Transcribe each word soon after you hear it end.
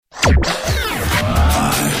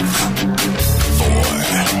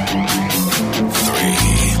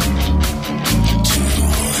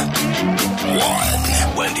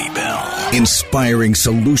Inspiring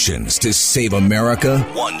solutions to save America,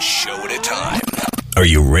 one show at a time. Are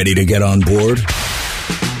you ready to get on board?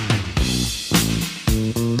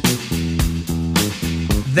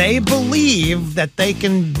 They believe that they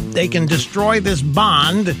can destroy this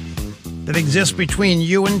bond that exists between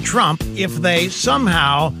you and Trump if they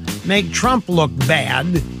somehow make Trump look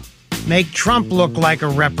bad, make Trump look like a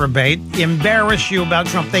reprobate, embarrass you about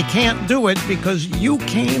Trump. They can't do it because you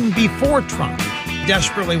came before Trump.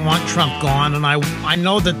 Desperately want Trump gone, and I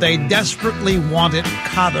know that they desperately want it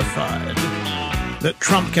codified, that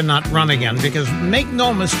Trump cannot run again, because make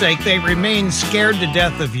no mistake, they remain scared to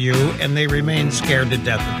death of you, and they remain scared to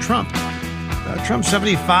death of Trump. Trump,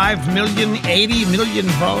 75 million, 80 million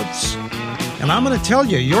votes. And I'm going to tell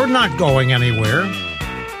you, you're not going anywhere.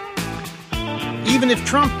 Even if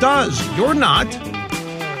Trump does, you're not.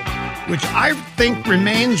 Which I think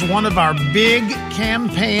remains one of our big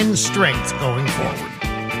campaign strengths going forward.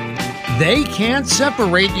 They can't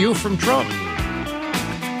separate you from Trump.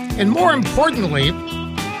 And more importantly,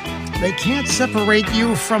 they can't separate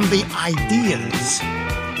you from the ideas.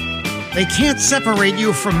 They can't separate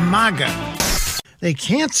you from MAGA. They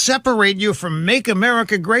can't separate you from Make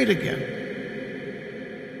America Great Again.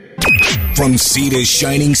 From sea to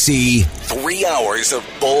shining sea, 3 hours of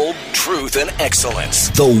bold truth and excellence.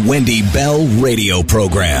 The Wendy Bell Radio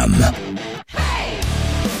Program.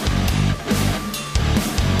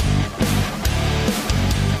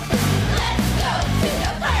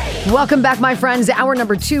 Welcome back, my friends. Hour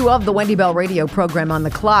number 2 of the Wendy Bell Radio Program on the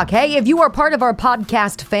clock. Hey, if you are part of our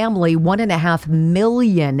podcast family, 1.5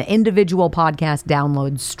 million individual podcast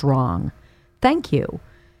downloads strong. Thank you.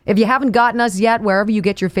 If you haven't gotten us yet, wherever you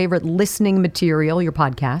get your favorite listening material, your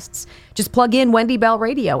podcasts, just plug in Wendy Bell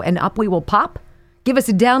Radio and up we will pop. Give us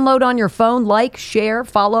a download on your phone, like, share,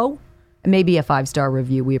 follow, and maybe a 5-star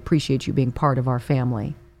review. We appreciate you being part of our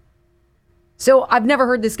family. So I've never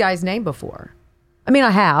heard this guy's name before. I mean, I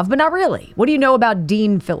have, but not really. What do you know about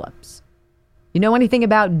Dean Phillips? You know anything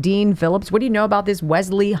about Dean Phillips? What do you know about this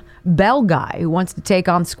Wesley Bell guy who wants to take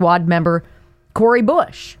on squad member Cori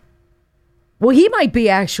Bush? Well, he might be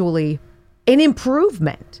actually an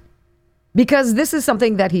improvement, because this is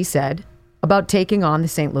something that he said about taking on the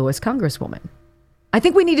St. Louis Congresswoman. I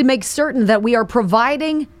think we need to make certain that we are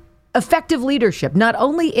providing effective leadership, not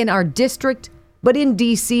only in our district, but in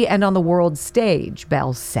D.C. and on the world stage,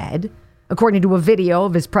 Bell said, according to a video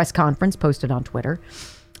of his press conference posted on Twitter.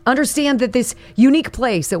 Understand that this unique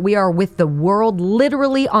place that we are with the world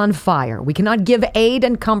literally on fire. We cannot give aid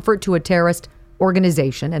and comfort to a terrorist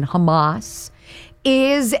organization, and Hamas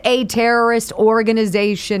is a terrorist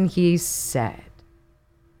organization, he said.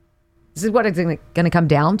 This is what it's going to come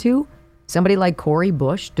down to. Somebody like Cori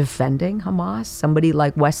Bush defending Hamas, somebody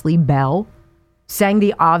like Wesley Bell saying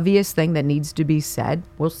the obvious thing that needs to be said.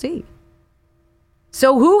 We'll see.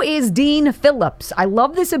 So who is Dean Phillips? I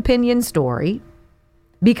love this opinion story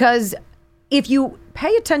because if you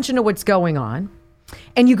pay attention to what's going on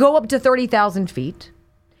and you go up to 30,000 feet,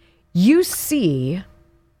 you see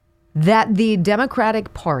that the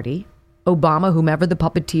Democratic Party, Obama, whomever the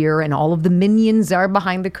puppeteer, and all of the minions are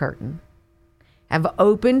behind the curtain, have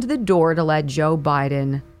opened the door to let Joe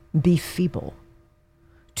Biden be feeble,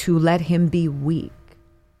 to let him be weak,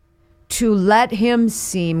 to let him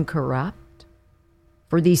seem corrupt,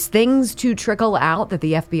 for these things to trickle out that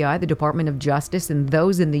the FBI, the Department of Justice, and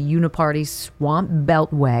those in the uniparty swamp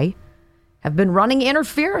beltway have been running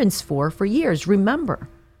interference for years. Remember,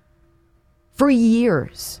 for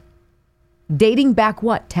years, dating back,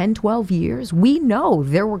 10, 12 years, we know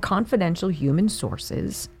there were confidential human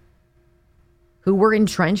sources who were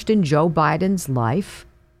entrenched in Joe Biden's life,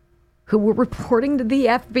 who were reporting to the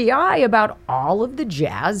FBI about all of the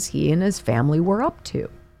jazz he and his family were up to.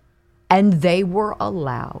 And they were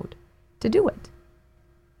allowed to do it.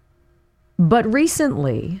 But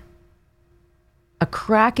recently, a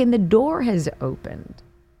crack in the door has opened.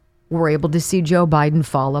 We're able to see Joe Biden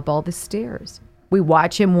fall up all the stairs. We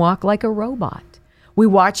watch him walk like a robot. We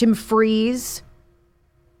watch him freeze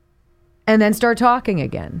and then start talking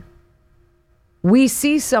again. We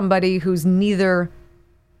see somebody who's neither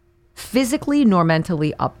physically nor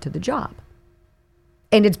mentally up to the job.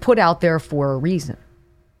 And it's put out there for a reason.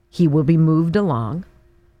 He will be moved along.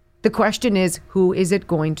 The question is, who is it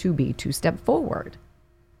going to be to step forward?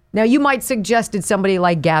 Now, you might suggest it's somebody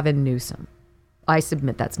like Gavin Newsom. I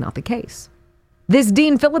submit that's not the case. This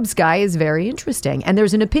Dean Phillips guy is very interesting. And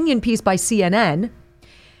there's an opinion piece by CNN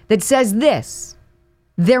that says this: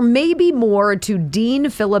 there may be more to Dean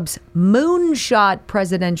Phillips' moonshot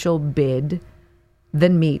presidential bid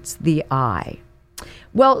than meets the eye.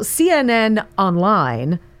 Well, CNN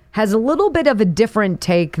Online has a little bit of a different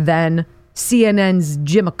take than CNN's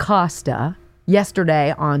Jim Acosta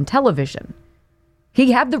yesterday on television.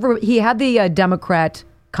 He had the Democrat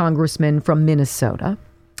congressman from Minnesota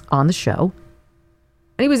on the show,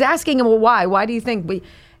 and he was asking him, well, why? Why do you think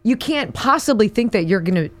you can't possibly think that you're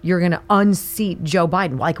gonna unseat Joe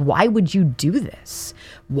Biden? Like, why would you do this?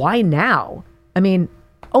 Why now? I mean,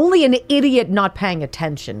 only an idiot not paying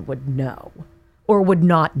attention would know, or would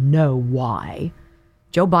not know why.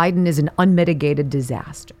 Joe Biden is an unmitigated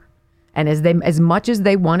disaster. And as much as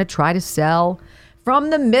they want to try to sell from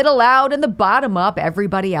the middle out and the bottom up,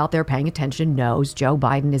 everybody out there paying attention knows Joe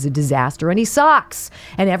Biden is a disaster and he sucks.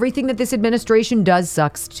 And everything that this administration does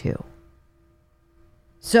sucks too.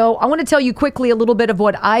 So I want to tell you quickly a little bit of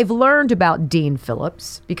what I've learned about Dean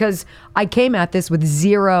Phillips, because I came at this with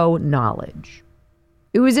zero knowledge.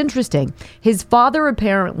 It was interesting. His father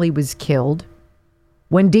apparently was killed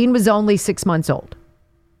when Dean was only 6 months old.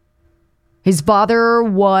 His father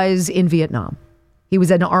was in Vietnam. He was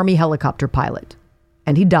an Army helicopter pilot,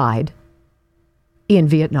 and he died in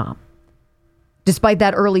Vietnam. Despite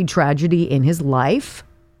that early tragedy in his life,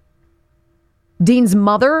 Dean's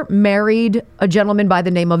mother married a gentleman by the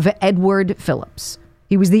name of Edward Phillips.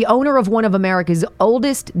 He was the owner of one of America's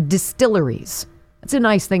oldest distilleries. That's a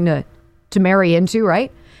nice thing to marry into,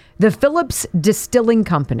 right? The Phillips Distilling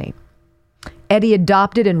Company. Eddie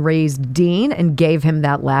adopted and raised Dean and gave him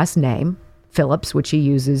that last name, Phillips, which he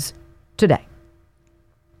uses today.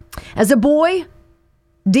 As a boy,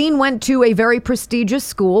 Dean went to a very prestigious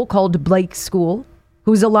school called Blake School,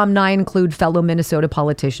 whose alumni include fellow Minnesota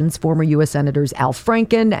politicians, former U.S. Senators Al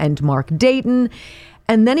Franken and Mark Dayton.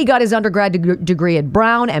 And then he got his undergrad degree at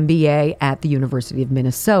Brown, MBA at the University of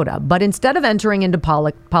Minnesota. But instead of entering into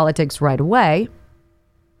politics right away,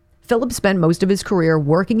 Phillips spent most of his career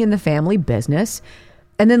working in the family business,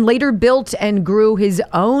 and then later built and grew his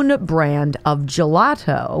own brand of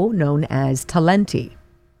gelato known as Talenti.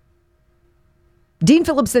 Dean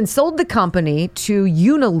Phillips then sold the company to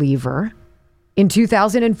Unilever in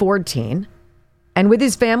 2014. And with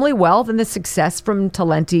his family wealth and the success from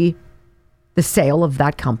Talenti, the sale of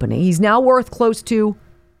that company, he's now worth close to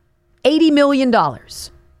 $80 million.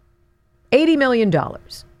 $80 million.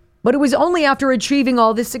 But it was only after achieving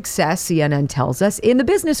all this success, CNN tells us, in the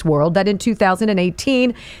business world that in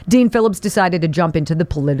 2018, Dean Phillips decided to jump into the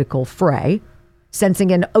political fray,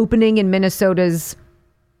 sensing an opening in Minnesota's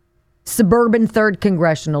suburban 3rd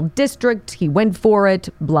Congressional District. He went for it,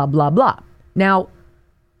 blah, blah, blah. Now,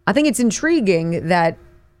 I think it's intriguing that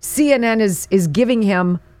CNN is giving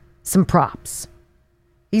him some props.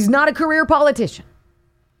 He's not a career politician.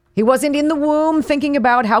 He wasn't in the womb thinking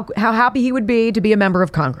about how happy he would be to be a member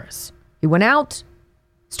of Congress. He went out,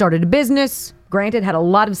 started a business, granted had a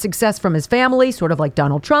lot of success from his family, sort of like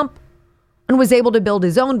Donald Trump, and was able to build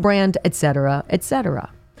his own brand, etc.,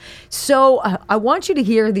 etc. So I want you to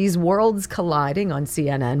hear these worlds colliding on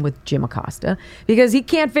CNN with Jim Acosta, because he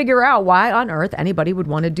can't figure out why on earth anybody would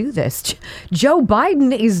want to do this. Joe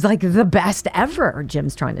Biden is like the best ever,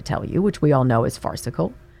 Jim's trying to tell you, which we all know is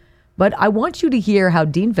farcical. But I want you to hear how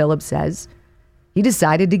Dean Phillips says he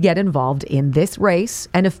decided to get involved in this race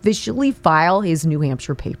and officially file his New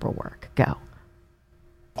Hampshire paperwork. Go.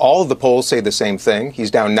 All of the polls say the same thing. He's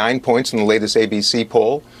down 9 points in the latest ABC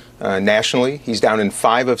poll nationally. He's down in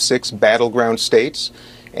 5 of 6 battleground states.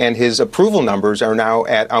 And his approval numbers are now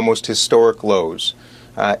at almost historic lows.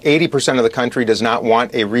 80% of the country does not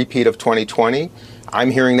want a repeat of 2020.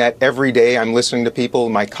 I'm hearing that every day. I'm listening to people,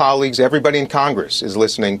 my colleagues, everybody in Congress is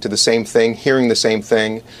listening to the same thing, hearing the same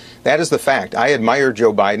thing. That is the fact. I admire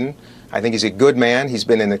Joe Biden. I think he's a good man. He's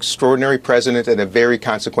been an extraordinary president at a very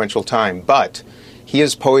consequential time. But he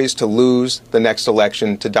is poised to lose the next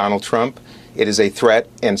election to Donald Trump. It is a threat,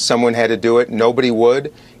 and someone had to do it. Nobody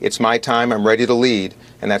would. It's my time. I'm ready to lead,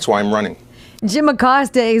 and that's why I'm running. Jim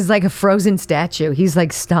Acosta is like a frozen statue. He's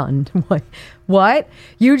like stunned. What?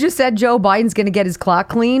 You just said Joe Biden's going to get his clock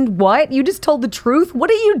cleaned? What? You just told the truth?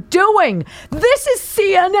 What are you doing? This is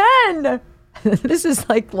CNN. This is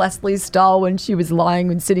like Leslie Stahl when she was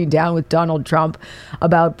lying and sitting down with Donald Trump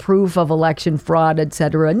about proof of election fraud,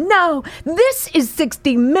 etc. No, this is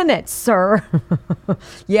 60 Minutes, sir.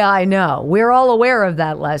 Yeah, I know. We're all aware of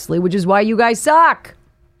that, Leslie, which is why you guys suck.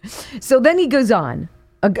 So then he goes on.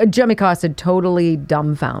 Jim Acosta totally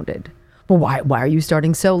dumbfounded. Well, why are you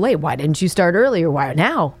starting so late? Why didn't you start earlier? Why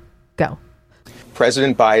now? Go.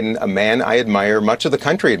 President Biden, a man I admire, much of the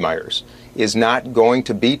country admires, is not going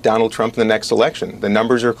to beat Donald Trump in the next election. The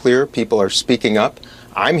numbers are clear. People are speaking up.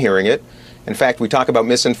 I'm hearing it. In fact, we talk about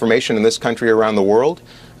misinformation in this country around the world.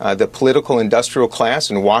 The political industrial class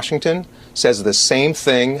in Washington says the same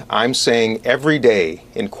thing I'm saying every day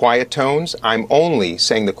in quiet tones. I'm only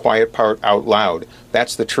saying the quiet part out loud.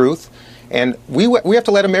 That's the truth. And we have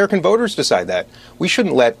to let American voters decide that. We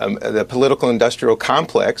shouldn't let the political industrial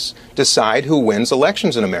complex decide who wins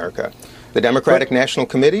elections in America. The Democratic National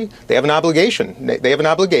Committee, they have an obligation. They have an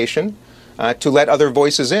obligation to let other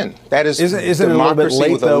voices in. That is isn't it a little bit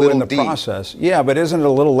late, though, in the process? Yeah, but isn't it a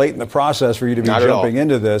little late in the process for you to be jumping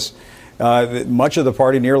into this? Much of the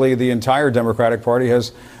party, nearly the entire Democratic Party,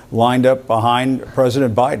 has lined up behind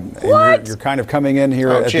President Biden. And you're kind of coming in here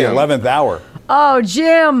at Jim. the 11th hour. Oh,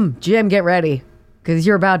 Jim, get ready, because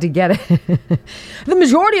you're about to get it. The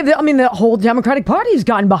majority of the whole Democratic Party has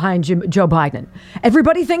gotten behind Joe Biden.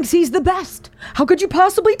 Everybody thinks he's the best. How could you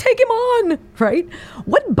possibly take him on, right?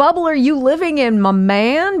 What bubble are you living in, my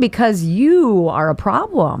man? Because you are a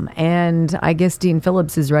problem. And I guess Dean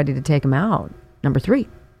Phillips is ready to take him out. Number 3.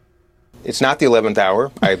 It's not the 11th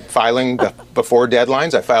hour. I'm filing before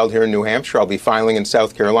deadlines. I filed here in New Hampshire. I'll be filing in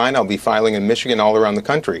South Carolina. I'll be filing in Michigan, all around the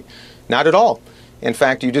country. Not at all. In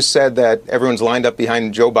fact, you just said that everyone's lined up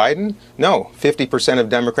behind Joe Biden. No, 50% of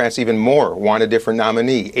Democrats, even more, want a different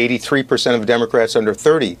nominee. 83% of Democrats under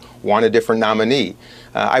 30 want a different nominee.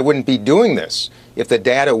 I wouldn't be doing this if the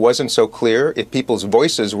data wasn't so clear, if people's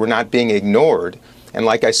voices were not being ignored. And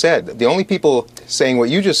like I said, the only people saying what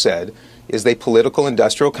you just said is a political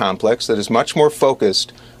industrial complex that is much more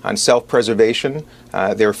focused on self-preservation,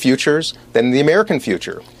 their futures, than the American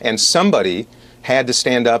future. And somebody had to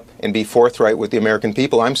stand up and be forthright with the American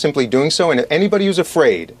people. I'm simply doing so. And anybody who's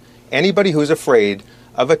afraid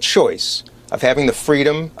of a choice, of having the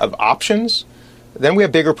freedom of options, then we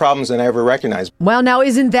have bigger problems than I ever recognized. Well, now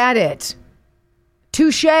isn't that it?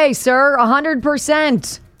 Touche, sir.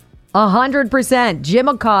 100%. 100%. Jim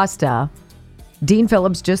Acosta, Dean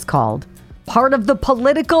Phillips just called, part of the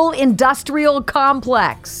political industrial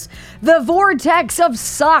complex, the vortex of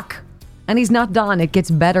suck. And he's not done. It gets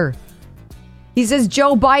better. He says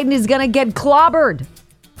Joe Biden is going to get clobbered.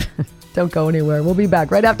 Don't go anywhere. We'll be back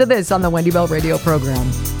right after this on the Wendy Bell Radio program.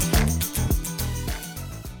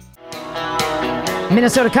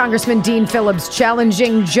 Minnesota Congressman Dean Phillips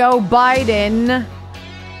challenging Joe Biden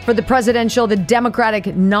for the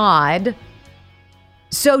Democratic nod.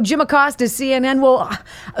 So Jim Acosta, CNN, well,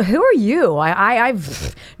 who are you?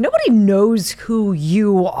 Nobody knows who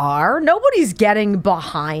you are. Nobody's getting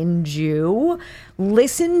behind you.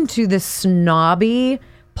 Listen to the snobby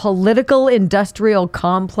political industrial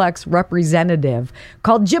complex representative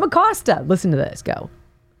called Jim Acosta. Listen to this. Go.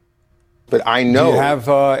 But I know. Do you have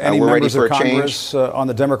any members of Congress on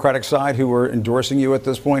the Democratic side who are endorsing you at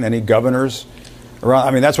this point? Any governors?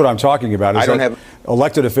 That's what I'm talking about. I don't have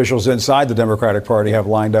elected officials inside the Democratic Party have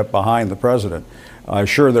lined up behind the president.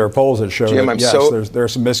 Sure, there are polls that show Jim, that there are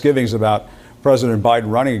some misgivings about President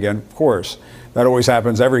Biden running again. Of course, that always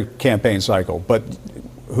happens every campaign cycle. But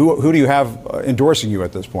who do you have endorsing you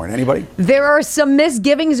at this point? Anybody? There are some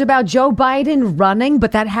misgivings about Joe Biden running,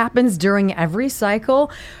 but that happens during every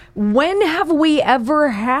cycle. When have we ever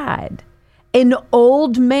had an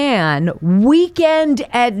old man weekend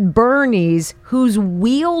at Bernie's who's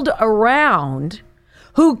wheeled around,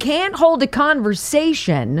 who can't hold a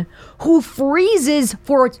conversation, who freezes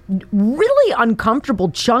for really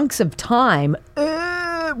uncomfortable chunks of time?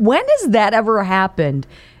 When has that ever happened,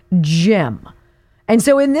 Jim? And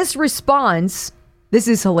so in this response, this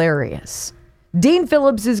is hilarious. Dean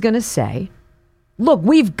Phillips is going to say, look,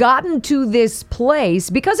 we've gotten to this place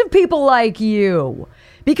because of people like you,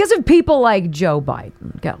 because of people like Joe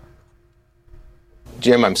Biden. Go.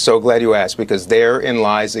 Jim, I'm so glad you asked, because therein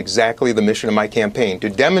lies exactly the mission of my campaign, to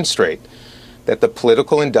demonstrate that the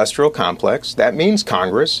political industrial complex, that means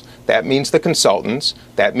Congress, that means the consultants,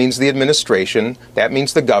 that means the administration, that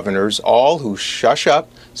means the governors, all who shush up,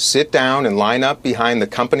 sit down and line up behind the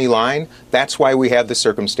company line. That's why we have this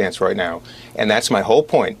circumstance right now. And that's my whole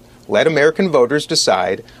point. Let American voters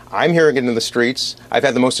decide. I'm hearing it in the streets. I've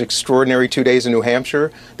had the most extraordinary 2 days in New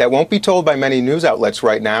Hampshire. That won't be told by many news outlets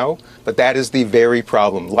right now, but that is the very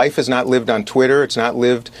problem. Life is not lived on Twitter. It's not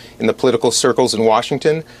lived in the political circles in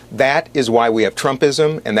Washington. That is why we have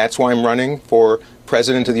Trumpism, and that's why I'm running for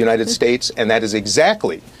President of the United States, and that is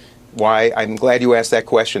exactly why I'm glad you asked that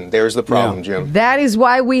question. There's the problem, Jim. That is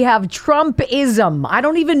why we have Trumpism. I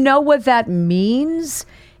don't even know what that means.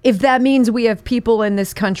 If that means we have people in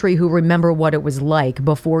this country who remember what it was like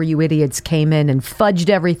before you idiots came in and fudged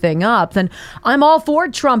everything up, then I'm all for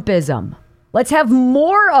Trumpism. Let's have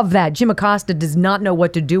more of that. Jim Acosta does not know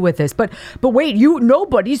what to do with this. But wait,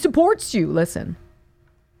 nobody supports you. Listen.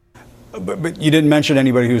 But you didn't mention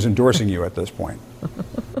anybody who's endorsing you at this point.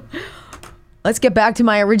 Let's get back to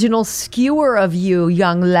my original skewer of you,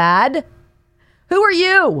 young lad. Who are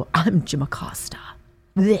you? I'm Jim Acosta.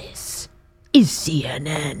 This is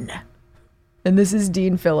CNN. And this is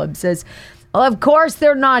Dean Phillips. Says, well, of course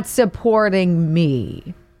they're not supporting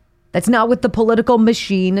me. That's not what the political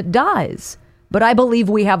machine does. But I believe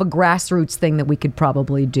we have a grassroots thing that we could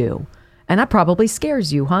probably do. And that probably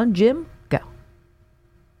scares you, huh, Jim? Go.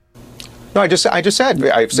 No, I've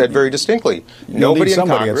said very distincly. Nobody in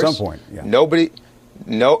Congress, at some point. Yeah.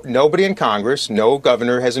 Nobody in Congress, no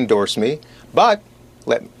governor has endorsed me. But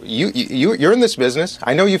you're in this business.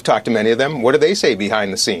 I know you've talked to many of them. What do they say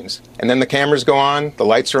behind the scenes? And then the cameras go on, the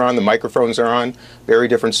lights are on, the microphones are on. Very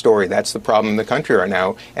different story. That's the problem in the country right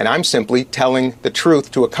now. And I'm simply telling the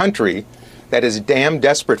truth to a country that is damn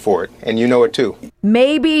desperate for it, and you know it too.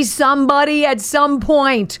 Maybe somebody at some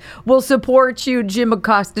point will support you, Jim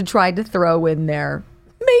Acosta tried to throw in there.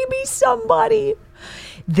 Maybe somebody.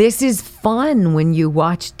 This is fun when you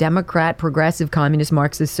watch Democrat, progressive, communist,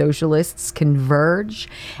 Marxist, socialists converge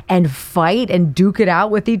and fight and duke it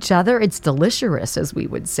out with each other. It's delicious, as we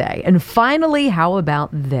would say. And finally, how about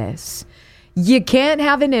this? You can't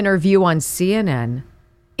have an interview on CNN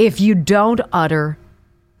if you don't utter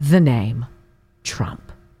the name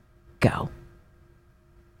Trump. Go.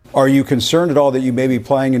 Are you concerned at all that you may be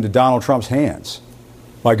playing into Donald Trump's hands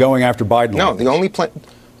by going after Biden? No,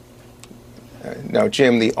 No,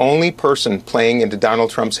 Jim, the only person playing into Donald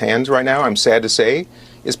Trump's hands right now, I'm sad to say,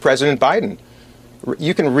 is President Biden.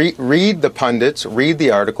 You can read the pundits, read the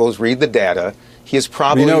articles, read the data. He is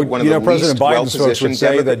probably one of the President least Biden's folks would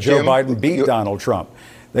say that Joe Jim, Biden beat Donald Trump.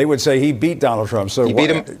 They would say he beat Donald Trump. So he beat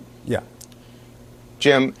him. Yeah.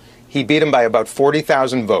 Jim, he beat him by about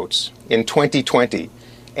 40,000 votes in 2020.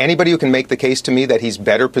 Anybody who can make the case to me that he's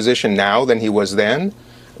better positioned now than he was then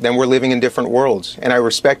we're living in different worlds. And I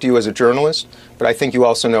respect you as a journalist, but I think you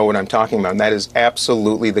also know what I'm talking about, and that is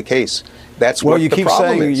absolutely the case. That's what the problem is. Well,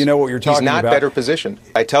 you keep saying you know what you're talking about. He's not better positioned.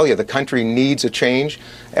 I tell you, the country needs a change.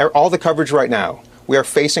 All the coverage right now, we are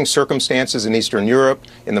facing circumstances in Eastern Europe,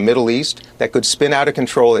 in the Middle East, that could spin out of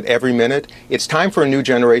control at every minute. It's time for a new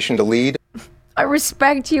generation to lead. I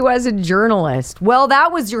respect you as a journalist. Well,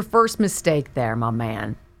 that was your first mistake there, my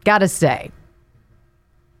man. Gotta say.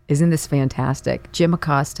 Isn't this fantastic? Jim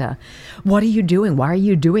Acosta, what are you doing? Why are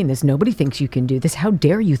you doing this? Nobody thinks you can do this. How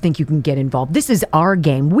dare you think you can get involved? This is our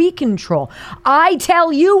game. We control. I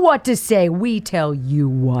tell you what to say. We tell you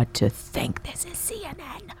what to think. This is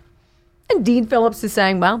CNN. And Dean Phillips is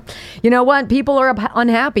saying, well, you know what? People are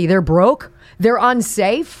unhappy. They're broke. They're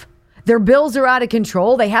unsafe. Their bills are out of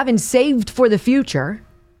control. They haven't saved for the future.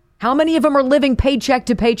 How many of them are living paycheck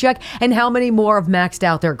to paycheck? And how many more have maxed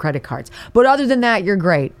out their credit cards? But other than that, you're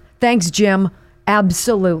great. Thanks, Jim.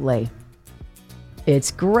 Absolutely.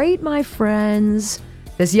 It's great, my friends.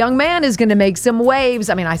 This young man is going to make some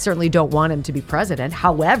waves. I mean, I certainly don't want him to be president.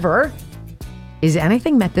 However, is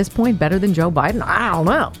anything at this point better than Joe Biden? I don't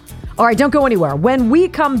know. All right, don't go anywhere. When we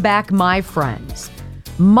come back, my friends,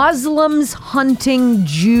 Muslims hunting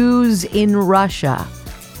Jews in Russia,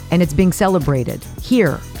 and it's being celebrated.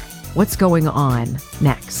 Here, what's going on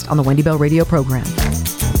next on the Wendy Bell Radio program.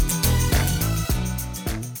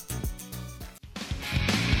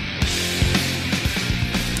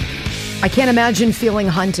 I can't imagine feeling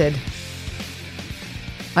hunted.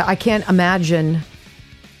 I can't imagine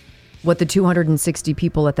what the 260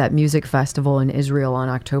 people at that music festival in Israel on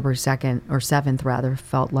October 2nd, or 7th rather,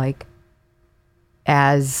 felt like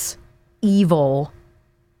as evil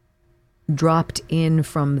dropped in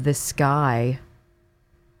from the sky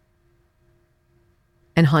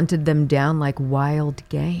and hunted them down like wild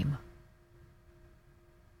game.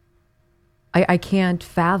 I can't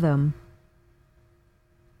fathom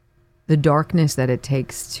the darkness that it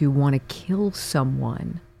takes to want to kill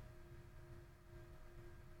someone.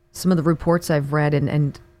 Some of the reports I've read,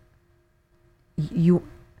 and you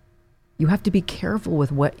have to be careful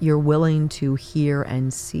with what you're willing to hear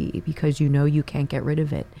and see, because you know you can't get rid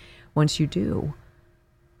of it once you do.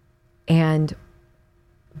 And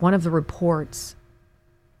one of the reports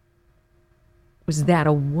was that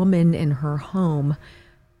a woman in her home,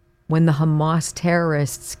 when the Hamas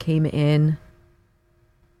terrorists came in,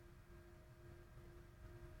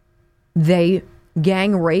 they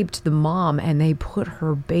gang raped the mom and they put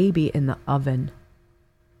her baby in the oven.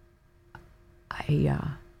 I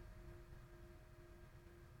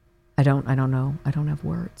don't know. I don't have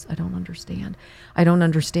words. I don't understand. I don't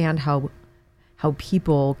understand how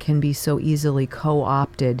people can be so easily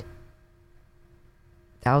co-opted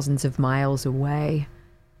thousands of miles away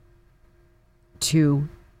to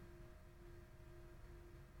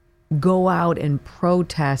go out and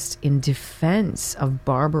protest in defense of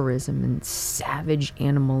barbarism and savage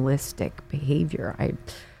animalistic behavior. And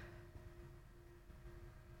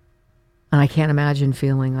I can't imagine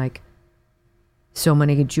feeling like so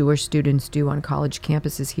many Jewish students do on college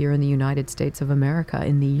campuses here in the United States of America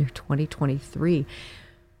in the year 2023.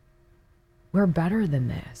 We're better than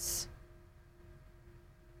this.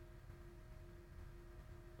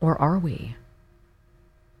 Or are we?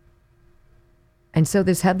 And so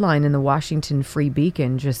this headline in the Washington Free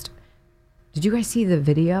Beacon did you guys see the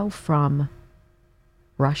video from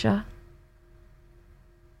Russia?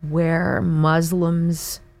 Where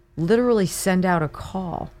Muslims literally send out a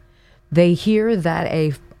call. They hear that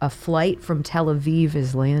a flight from Tel Aviv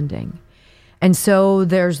is landing. And so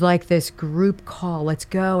there's like this group call. Let's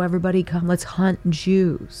go, everybody come, let's hunt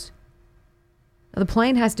Jews. Now, the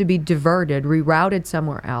plane has to be diverted, rerouted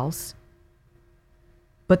somewhere else.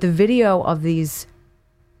 But the video of these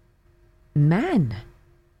men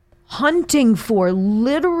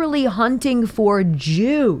literally hunting for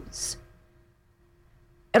Jews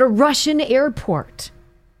at a Russian airport.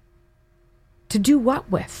 To do what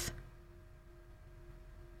with?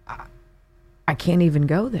 I can't even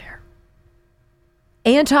go there.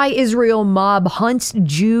 Anti-Israel mob hunts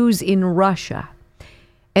Jews in Russia.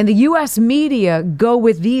 And the U.S. media go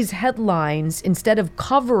with these headlines instead of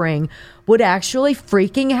covering what actually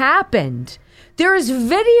freaking happened. There is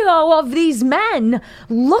video of these men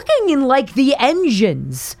looking in like the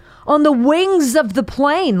engines on the wings of the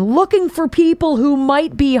plane, looking for people who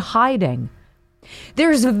might be hiding.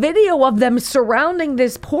 There's a video of them surrounding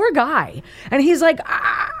this poor guy. And he's like,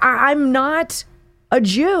 I'm not a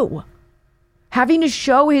Jew. Having to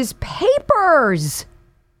show his papers.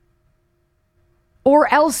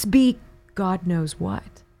 Or else be God knows what.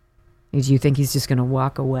 Do you think he's just going to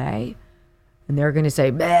walk away? And they're going to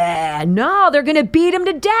say, no, they're going to beat him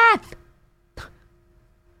to death.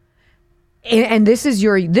 And this is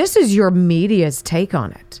your media's take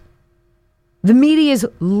on it. The media's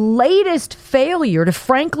latest failure to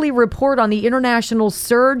frankly report on the international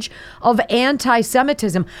surge of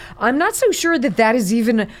anti-Semitism. I'm not so sure that is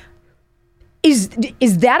even... Is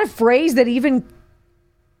that a phrase that even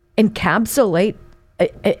encapsulate...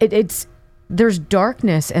 There's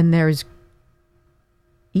darkness and there's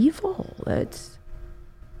evil.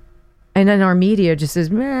 And then our media just says,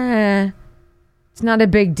 meh, it's not a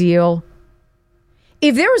big deal.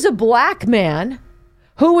 If there was a black man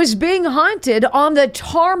who was being hunted on the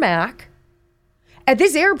tarmac at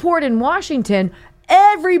this airport in Washington,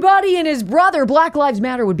 everybody and his brother, Black Lives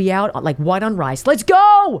Matter, would be out like white on rice. Let's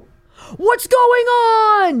go! What's going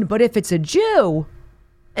on? But if it's a Jew,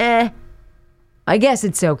 I guess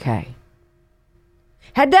it's okay.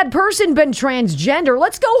 Had that person been transgender,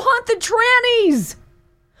 let's go hunt the trannies.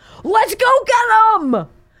 Let's go get them.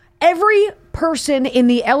 Every person in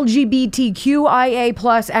the LGBTQIA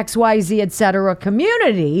plus XYZ, etc.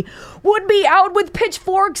 community would be out with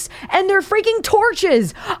pitchforks and their freaking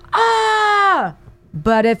torches.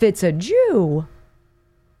 But if it's a Jew,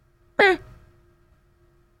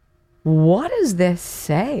 what does this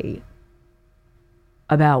say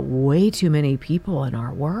about way too many people in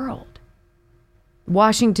our world?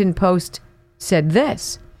 Washington Post said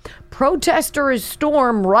this: protesters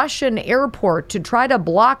storm Russian airport to try to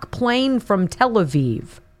block plane from Tel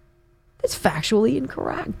Aviv. That's factually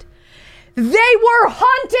incorrect. They were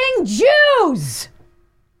hunting Jews.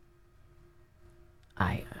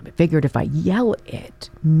 I figured if I yell it,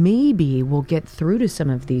 maybe we'll get through to some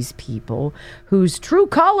of these people whose true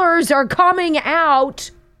colors are coming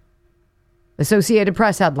out. Associated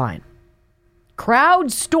Press headline: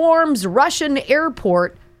 crowd storms Russian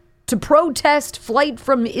airport to protest flight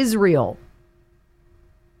from Israel.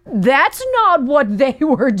 That's not what they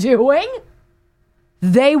were doing.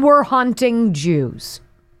 They were hunting Jews.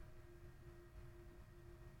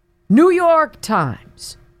 New York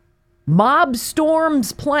Times: mob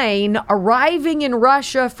storms plane arriving in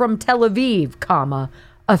Russia from Tel Aviv,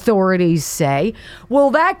 authorities say.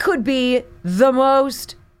 Well, that could be the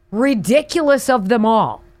most ridiculous of them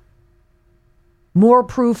all. More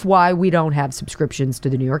proof why we don't have subscriptions to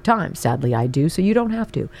the New York Times. Sadly, I do, so you don't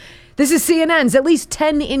have to. This is CNN's: at least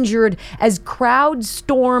 10 injured as crowd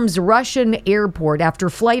storms Russian airport after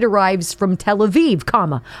flight arrives from Tel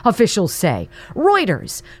Aviv, officials say.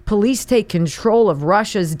 Reuters: police take control of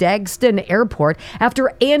Russia's Dagestan airport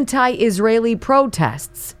after anti-Israeli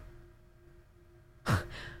protests.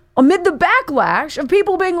 Amid the backlash of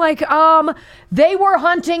people being like, they were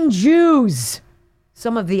hunting Jews.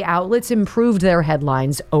 Some of the outlets improved their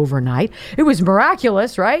headlines overnight. It was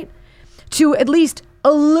miraculous, right? To at least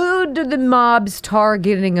allude to the mob's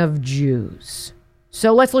targeting of Jews.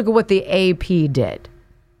 So let's look at what the AP did.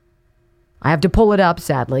 I have to pull it up,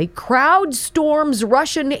 sadly. Crowd storms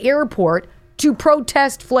Russian airport to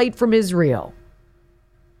protest flight from Israel.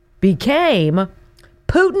 Became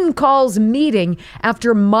Putin calls meeting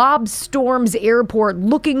after mob storms airport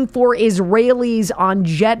looking for Israelis on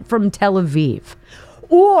jet from Tel Aviv.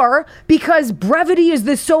 Or, because brevity is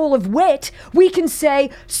the soul of wit, we can say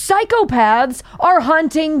psychopaths are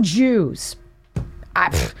hunting Jews.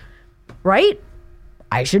 Right?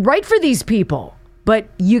 I should write for these people. But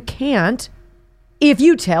you can't if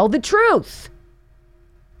you tell the truth.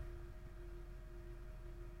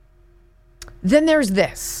 Then there's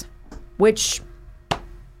this, which...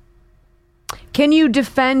 Can you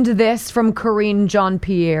defend this from Karine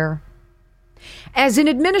Jean-Pierre? As an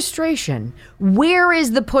administration, where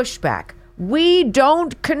is the pushback? We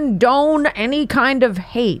don't condone any kind of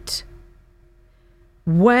hate.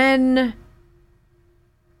 When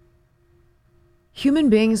human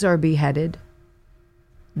beings are beheaded,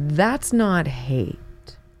 that's not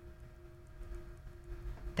hate.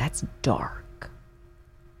 That's dark.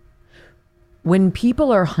 When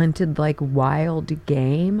people are hunted like wild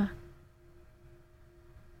game,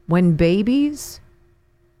 when babies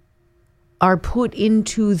are put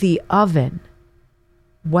into the oven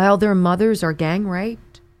while their mothers are gang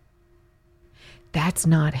raped, that's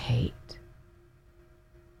not hate.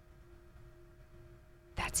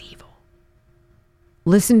 That's evil.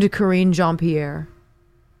 Listen to Karine Jean-Pierre.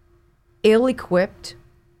 Ill-equipped,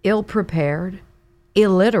 ill-prepared,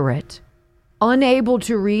 illiterate, unable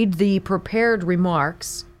to read the prepared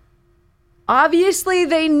remarks. Obviously,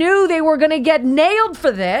 they knew they were going to get nailed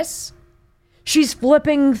for this. She's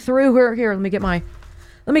flipping through her. Here, let me get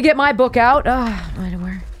my book out.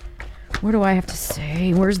 Where do I have to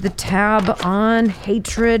say? Where's the tab on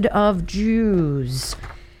hatred of Jews?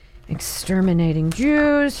 Exterminating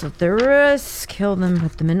Jews at their risk. Kill them,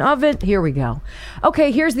 put them in oven. Here we go.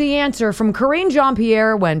 Okay, here's the answer from Karine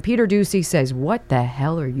Jean-Pierre when Peter Doocy says, "What the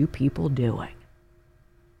hell are you people doing?"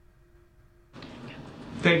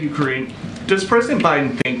 Thank you, Karine. Does President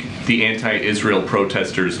Biden think the anti-Israel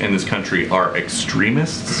protesters in this country are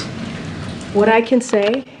extremists? What I can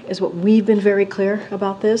say is what we've been very clear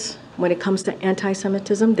about this. When it comes to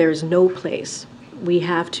anti-Semitism, there's no place. We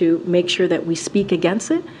have to make sure that we speak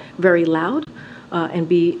against it very loud and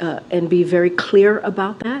be very clear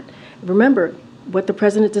about that. Remember, what the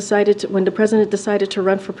president decided when the president decided to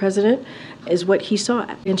run for president is what he saw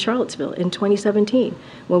in Charlottesville in 2017,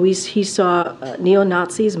 when he saw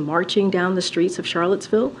neo-Nazis marching down the streets of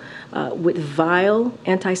Charlottesville with vile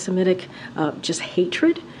anti-Semitic just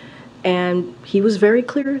hatred. And he was very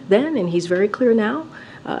clear then, and he's very clear now.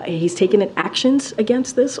 He's taken actions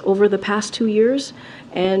against this over the past 2 years,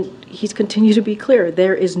 and he's continued to be clear.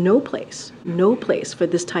 There is no place for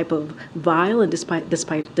this type of vile and despite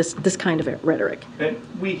this kind of rhetoric. And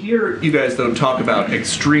we hear you guys, though, talk about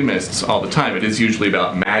extremists all the time. It is usually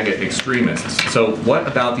about MAGA extremists. So what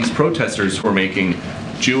about these protesters who are making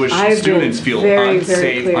Jewish students feel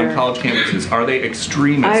unsafe on college campuses? Are they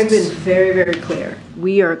extremists? I've been very, very clear.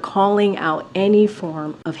 We are calling out any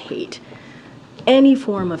form of hate. Any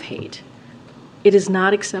form of hate. It is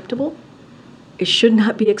not acceptable. It should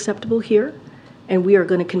not be acceptable here. And we are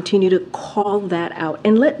going to continue to call that out.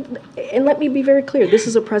 And let me be very clear. This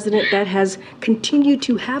is a president that has continued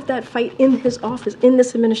to have that fight in his office, in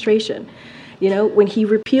this administration. You know, when he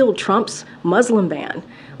repealed Trump's Muslim ban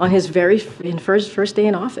on his first day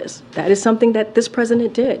in office, that is something that this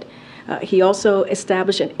president did. He also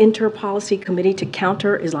established an inter-policy committee to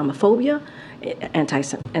counter Islamophobia,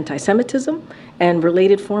 anti-Semitism, and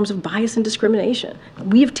related forms of bias and discrimination.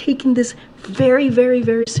 We have taken this very, very,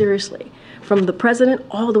 very seriously, from the president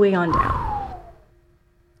all the way on down.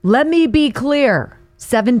 Let me be clear.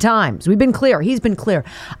 7 times. We've been clear. He's been clear.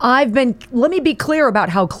 Let me be clear about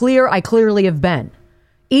how clear I clearly have been.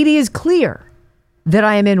 It is clear that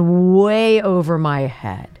I am in way over my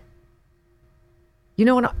head. You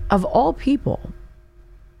know, of all people,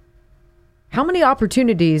 how many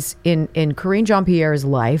opportunities in Karine Jean-Pierre's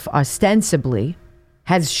life, ostensibly,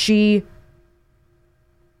 has she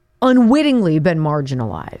unwittingly been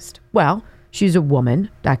marginalized? Well, she's a woman.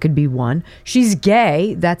 That could be one. She's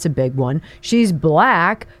gay. That's a big one. She's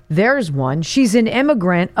black. There's one. She's an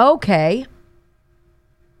immigrant. Okay.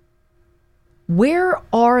 Where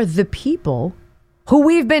are the people who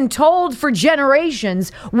we've been told for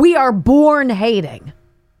generations we are born hating?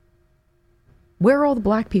 Where are all the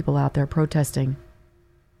black people out there protesting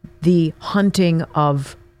the hunting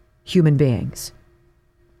of human beings?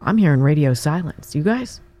 I'm hearing radio silence. You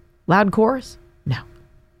guys? Loud chorus? No.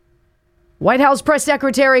 White House Press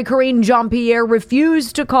Secretary Karine Jean-Pierre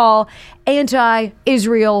refused to call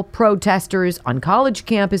anti-Israel protesters on college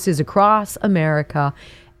campuses across America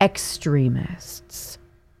extremists.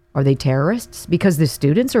 Are they terrorists because the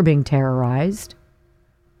students are being terrorized?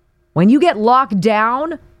 When you get locked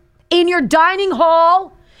down in your dining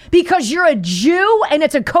hall because you're a Jew and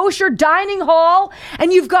it's a kosher dining hall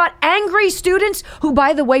and you've got angry students who,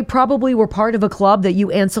 by the way, probably were part of a club that you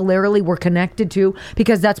ancillarily were connected to,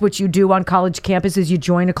 because that's what you do on college campuses. You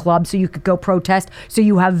join a club so you could go protest, so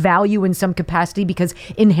you have value in some capacity because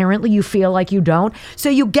inherently you feel like you don't. So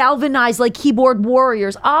you galvanize like keyboard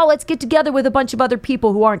warriors. Oh, let's get together with a bunch of other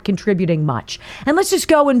people who aren't contributing much. And let's just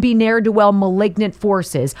go and be ne'er-do-well malignant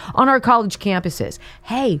forces on our college campuses.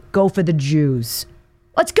 Hey, go for the Jews.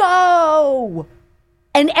 Let's go.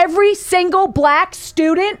 And every single black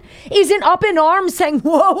student isn't up in arms saying,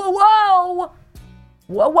 whoa, whoa, whoa,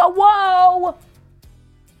 whoa, whoa, whoa.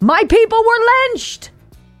 My people were lynched.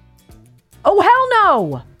 Oh, hell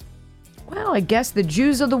no. Well, I guess the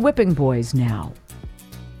Jews are the whipping boys now.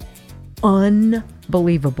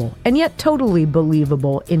 Unbelievable. And yet totally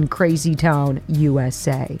believable in Crazy Town,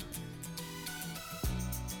 USA.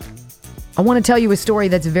 I want to tell you a story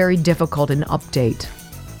that's very difficult, an update.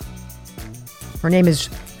 Her name is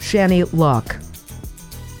Shani Luck,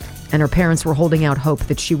 and her parents were holding out hope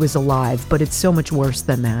that she was alive, but it's so much worse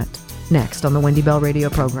than that. Next on the Wendy Bell Radio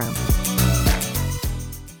program.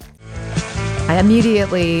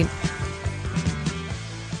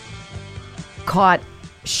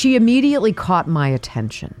 She immediately caught my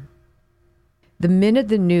attention. The minute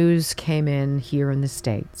the news came in here in the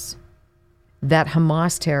States that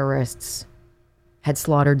Hamas terrorists had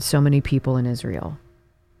slaughtered so many people in Israel,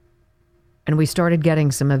 and we started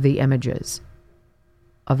getting some of the images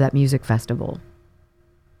of that music festival.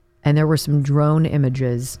 And there were some drone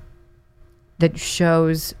images that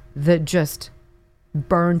shows the just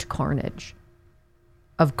burned carnage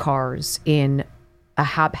of cars in a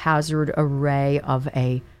haphazard array of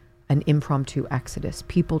an impromptu exodus.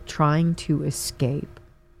 People trying to escape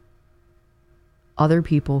other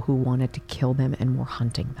people who wanted to kill them and were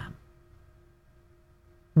hunting them.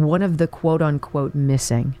 One of the quote-unquote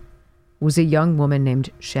missing was a young woman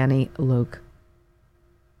named Shani Luke.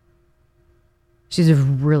 She's a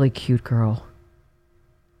really cute girl.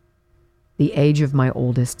 The age of my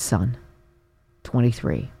oldest son,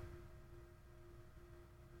 23.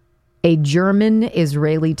 A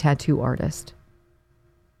German-Israeli tattoo artist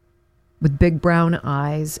with big brown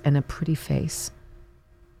eyes and a pretty face.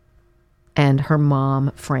 And her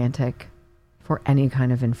mom frantic for any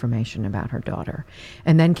kind of information about her daughter.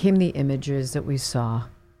 And then came the images that we saw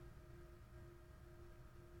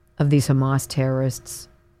of these Hamas terrorists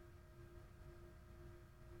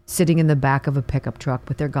sitting in the back of a pickup truck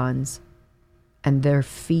with their guns and their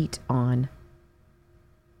feet on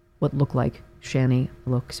what looked like Shani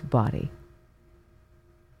Luke's body.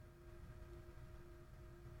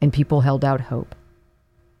 And people held out hope.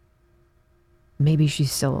 Maybe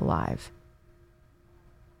she's still alive.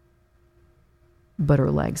 But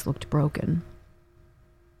her legs looked broken.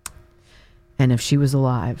 And if she was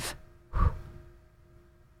alive,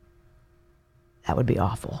 that would be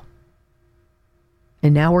awful.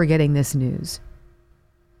 And now we're getting this news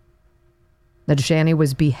that Shani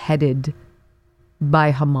was beheaded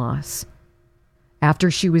by Hamas after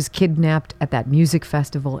she was kidnapped at that music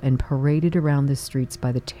festival and paraded around the streets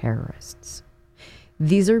by the terrorists.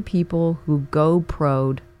 These are people who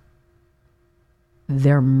GoPro'd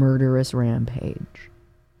their murderous rampage,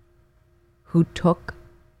 who took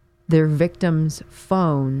their victims'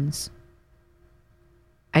 phones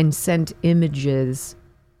and sent images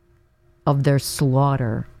of their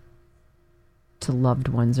slaughter to loved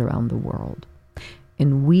ones around the world.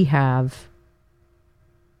 And we have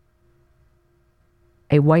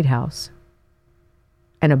a White House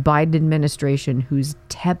and a Biden administration whose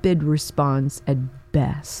tepid response at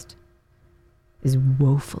best is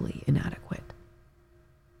woefully inadequate.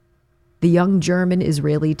 The young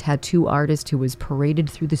German-Israeli tattoo artist who was paraded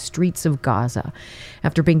through the streets of Gaza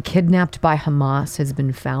after being kidnapped by Hamas has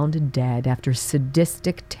been found dead after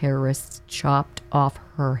sadistic terrorists chopped off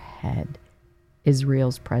her head,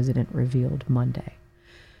 Israel's president revealed Monday.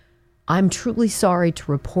 I'm truly sorry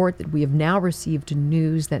to report that we have now received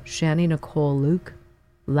news that Shani Nicole Luke,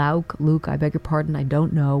 I beg your pardon, I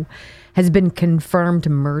don't know, has been confirmed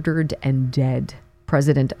murdered and dead,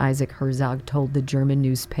 President Isaac Herzog told the German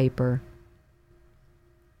newspaper.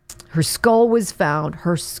 Her skull was found.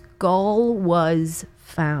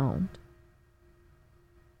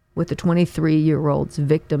 With the 23-year-old's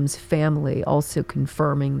victim's family also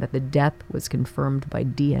confirming that the death was confirmed by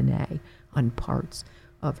DNA on parts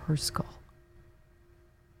of her skull.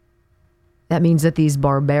 That means that these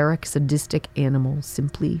barbaric, sadistic animals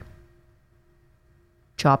simply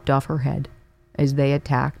chopped off her head as they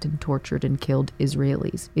attacked and tortured and killed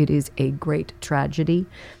Israelis. It is a great tragedy,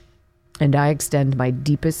 and I extend my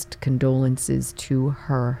deepest condolences to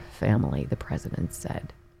her family, the president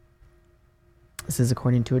said. This is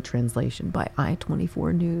according to a translation by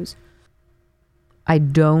I-24 News. I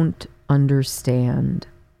don't understand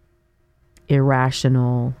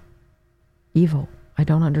irrational evil. I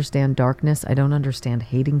don't understand darkness. I don't understand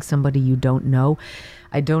hating somebody you don't know.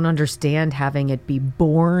 I don't understand having it be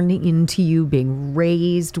born into you, being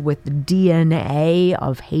raised with the DNA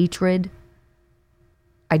of hatred.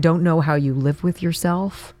 I don't know how you live with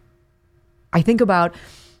yourself. I think about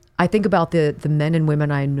the men and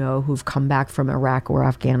women I know who've come back from Iraq or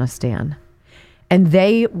Afghanistan, and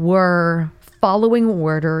they were following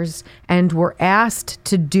orders and were asked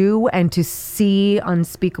to do and to see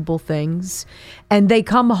unspeakable things, and they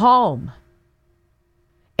come home.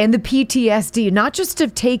 And the PTSD, not just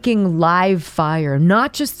of taking live fire,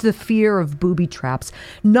 not just the fear of booby traps,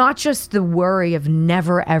 not just the worry of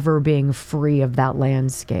never ever being free of that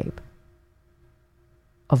landscape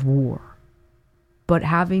of war, but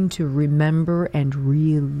having to remember and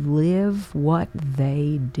relive what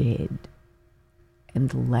they did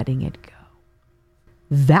and letting it go.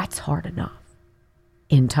 That's hard enough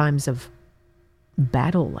in times of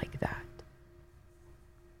battle like that.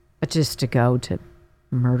 But just to go to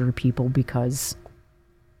murder people because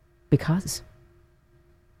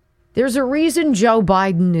there's a reason Joe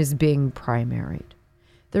Biden is being primaried.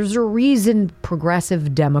 There's a reason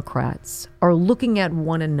progressive Democrats are looking at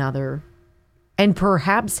one another and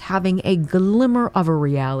perhaps having a glimmer of a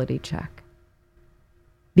reality check.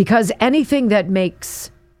 Because anything that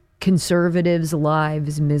makes conservatives'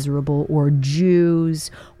 lives miserable, or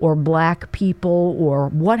Jews, or black people, or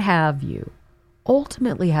what have you,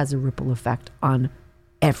 ultimately has a ripple effect on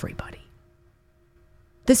everybody.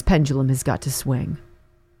 This pendulum has got to swing.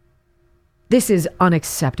 This is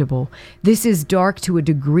unacceptable. This is dark to a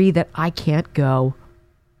degree that I can't go.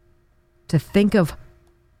 To think of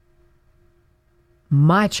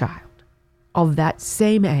my child of that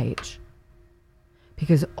same age,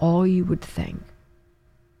 because all you would think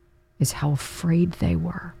is how afraid they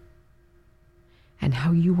were and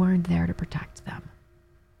how you weren't there to protect them.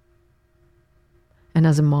 And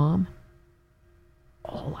as a mom,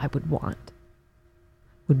 all I would want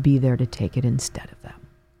would be there to take it instead of them.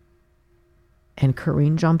 And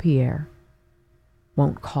Karine Jean-Pierre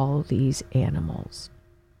won't call these animals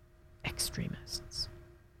extremists.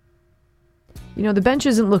 You know, the bench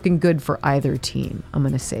isn't looking good for either team. I'm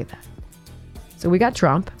going to say that. So we got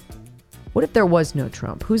Trump. What if there was no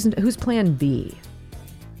Trump? Who's plan B?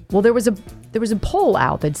 Well, there was a poll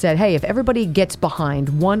out that said, hey, if everybody gets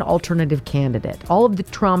behind one alternative candidate, all of the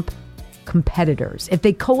Trump competitors, if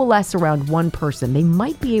they coalesce around one person, they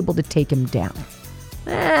might be able to take him down.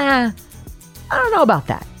 I don't know about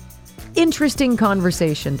that. Interesting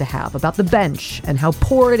conversation to have about the bench and how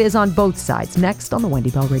poor it is on both sides. Next on the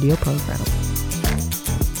Wendy Bell Radio program.